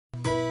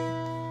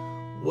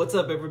What's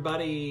up,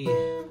 everybody?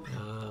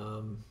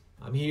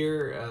 I'm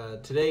here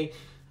today,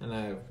 and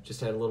I just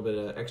had a little bit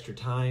of extra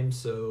time,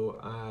 so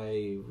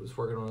I was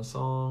working on a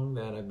song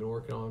that I've been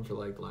working on for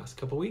like the last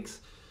couple weeks,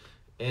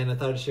 and I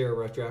thought I'd share a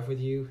rough draft with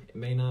you. It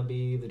may not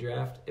be the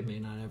draft, it may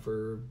not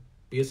ever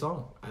be a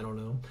song, I don't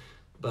know,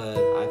 but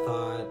I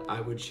thought I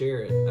would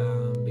share it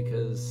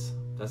because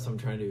that's what I'm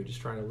trying to do,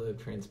 just trying to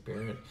live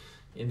transparent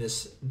in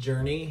this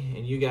journey,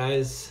 and you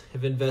guys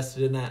have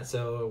invested in that,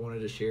 so I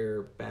wanted to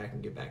share back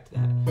and get back to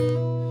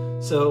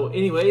that. So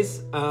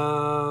anyways,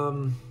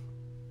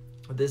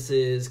 this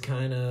is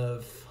kind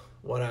of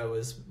what I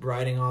was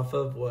writing off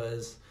of,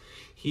 was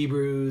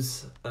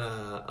Hebrews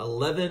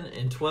 11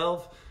 and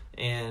 12,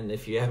 and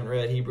if you haven't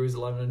read Hebrews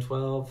 11 and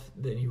 12,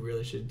 then you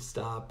really should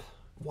stop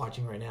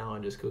watching right now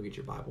and just go get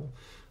your Bible.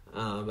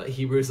 But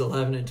Hebrews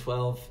 11 and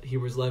 12,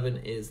 Hebrews 11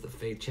 is the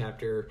faith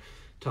chapter.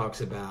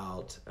 Talks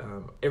about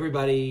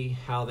everybody,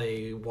 how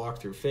they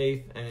walked through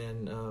faith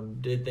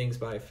and did things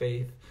by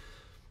faith,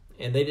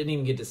 and they didn't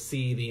even get to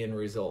see the end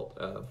result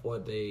of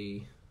what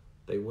they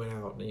went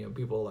out. You know,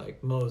 people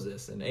like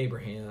Moses and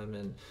Abraham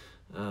and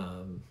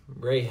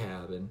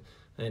Rahab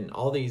and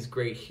all these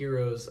great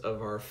heroes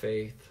of our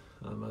faith,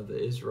 of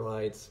the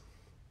Israelites,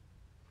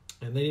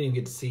 and they didn't even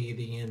get to see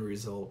the end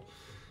result.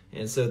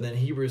 And so then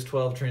Hebrews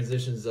 12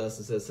 transitions us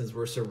and says, since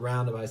we're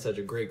surrounded by such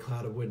a great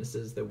cloud of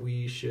witnesses, that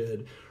we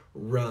should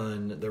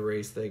run the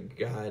race that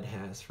God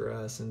has for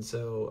us. And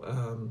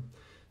so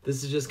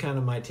this is just kind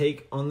of my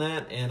take on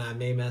that, and I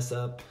may mess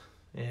up,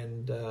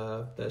 and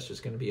that's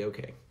just going to be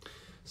okay.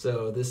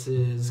 So this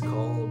is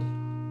called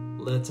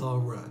Let's All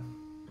Run.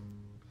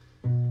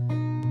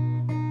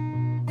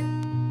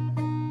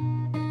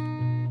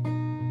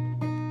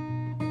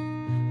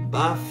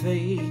 By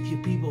faith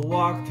your people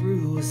walk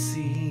through a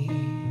sea.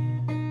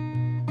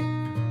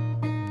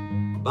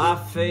 By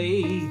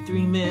faith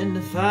 3 men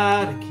to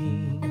fight a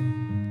king.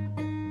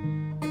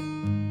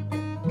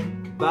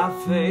 By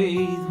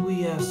faith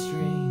we have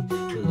strength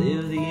to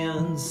live the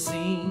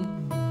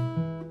unseen.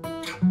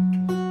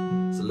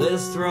 So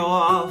let's throw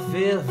off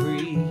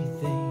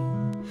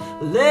everything.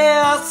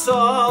 Let's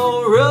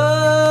all run.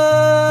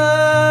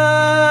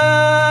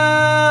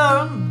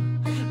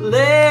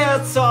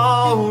 Let's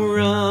all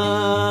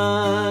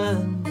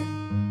run.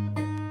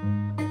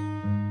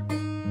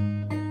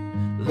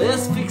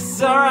 Let's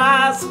fix our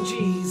eyes on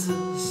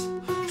Jesus.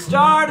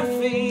 Start a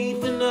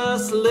faith in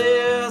us.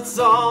 Let's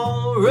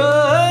all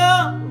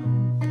run.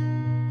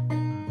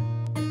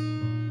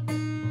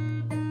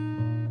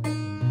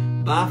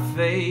 By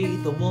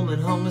faith, a woman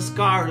hung a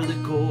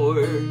scarlet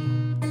cord.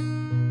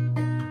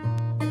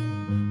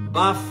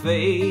 By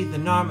faith,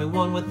 an army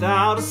won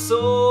without a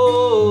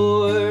sword.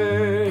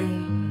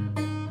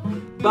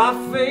 By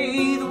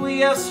faith, we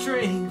have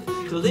strength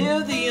to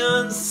live the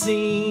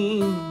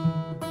unseen.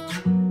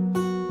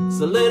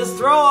 So let us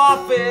throw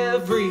off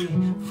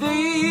everything.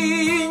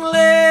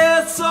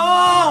 Let's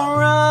all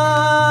run.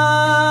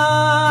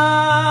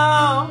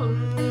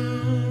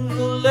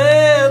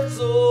 Let's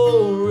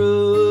all run.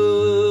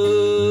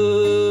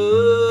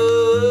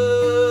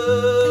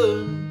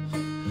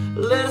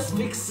 Let us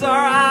fix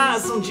our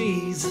eyes on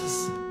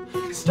Jesus.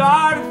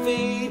 Start a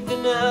faith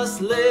in us.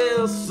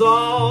 Let's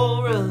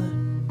all run.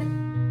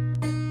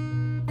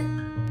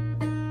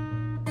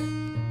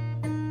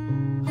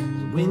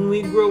 When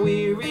we grow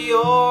weary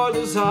or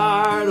lose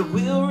heart,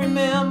 we'll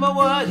remember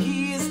what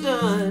He's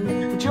done.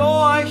 For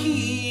joy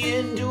He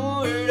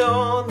endured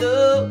on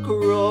the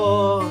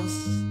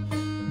cross.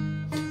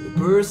 With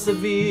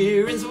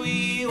perseverance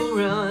we will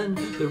run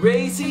the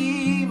race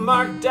He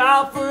marked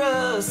out for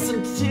us,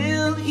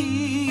 until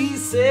He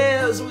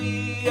says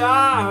we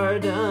are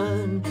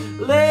done.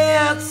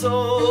 Let's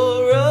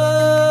all run.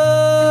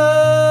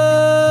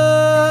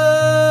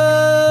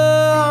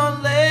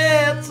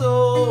 Let's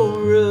all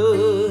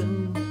run.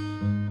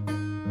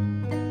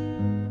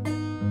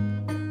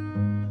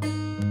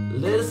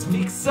 Let us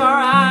fix our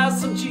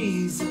eyes on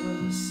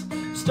Jesus.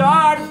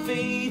 Start a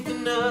faith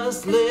in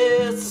us.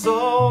 Let's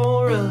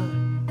all run.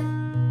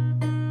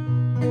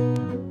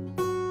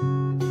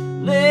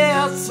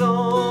 Let's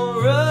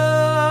all run.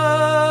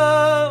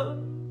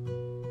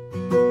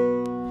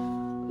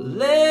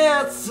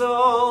 Let's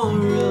all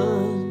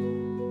run.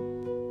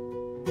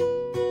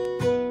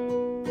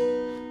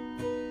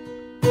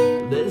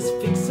 Let us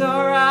fix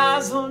our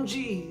eyes on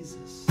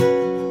Jesus.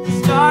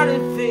 Start a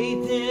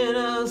faith in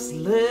us.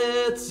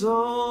 Let's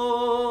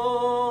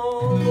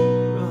all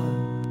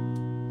run.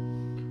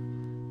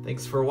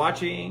 Thanks for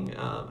watching.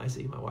 I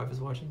see my wife is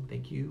watching.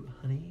 Thank you,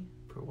 honey,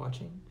 for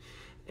watching.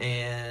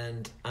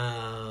 And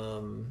I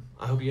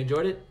hope you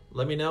enjoyed it.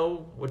 Let me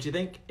know what you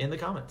think in the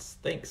comments.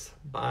 Thanks.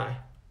 Bye.